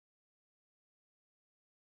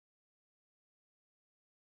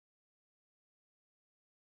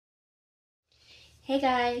Hey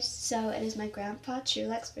guys, so it is my grandpa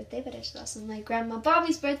Trulock's birthday, but it's also my grandma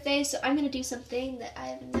Bobby's birthday, so I'm going to do something that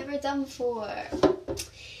I've never done before.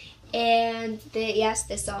 And yes,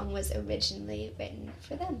 this song was originally written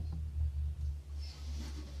for them.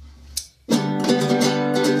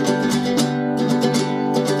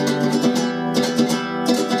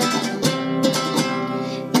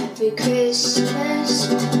 Every Christmas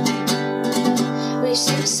we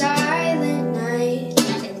sing Silent Night,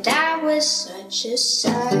 and that was such a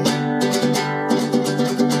sight.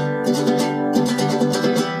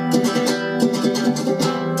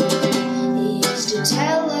 He used to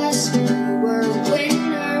tell us we were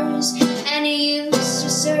winners, and he used to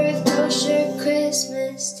serve kosher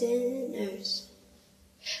Christmas dinners.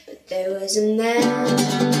 But there was a man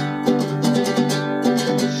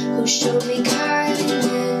who showed me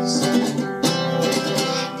kindness,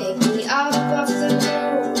 picked me up off the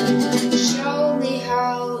road, showed me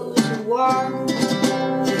how to walk.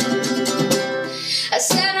 I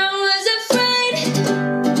said I was afraid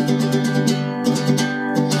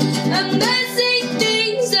of messing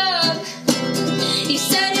things up. He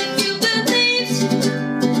said if you believed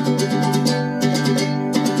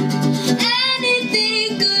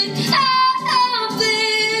anything could happen,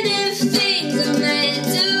 if things are meant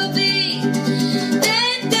to be,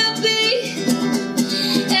 then they'll be.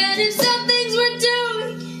 And if some things we're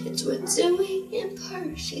doing, it's worth doing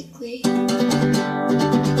imperfectly.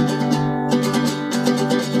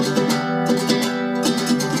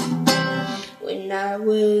 When I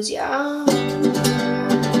was young,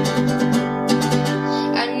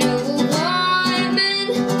 I knew a woman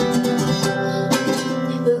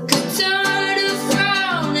who could turn a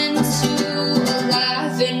frown into a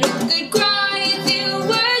laugh, and who could cry if you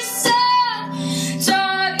were sad.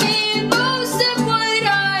 Taught me most of what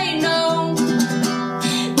I know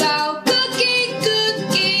about cooking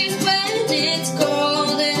cookies when it's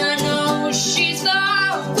cold, and I know she's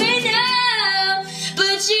far away now,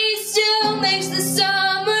 but she still makes the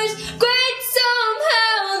summers great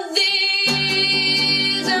somehow.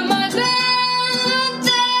 These are my grandparents,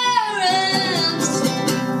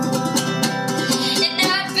 and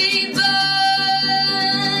happy birthday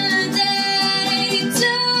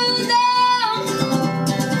to them.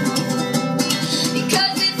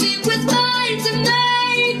 Because if it was mine to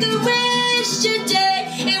make a wish today,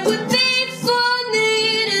 it would be for me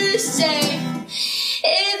to say,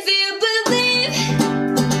 if you believe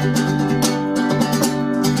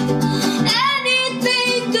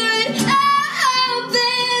anything could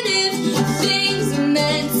happen, if things are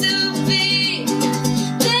meant to be,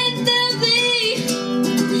 then they'll be.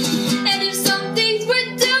 And if some things we're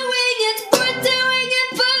doing, it's worth doing it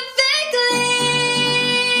perfectly.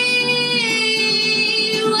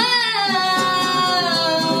 Wow,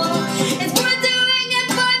 it's worth doing it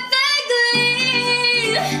perfectly.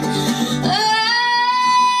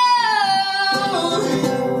 Oh,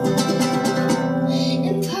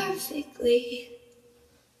 imperfectly.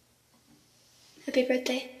 Happy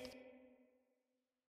birthday.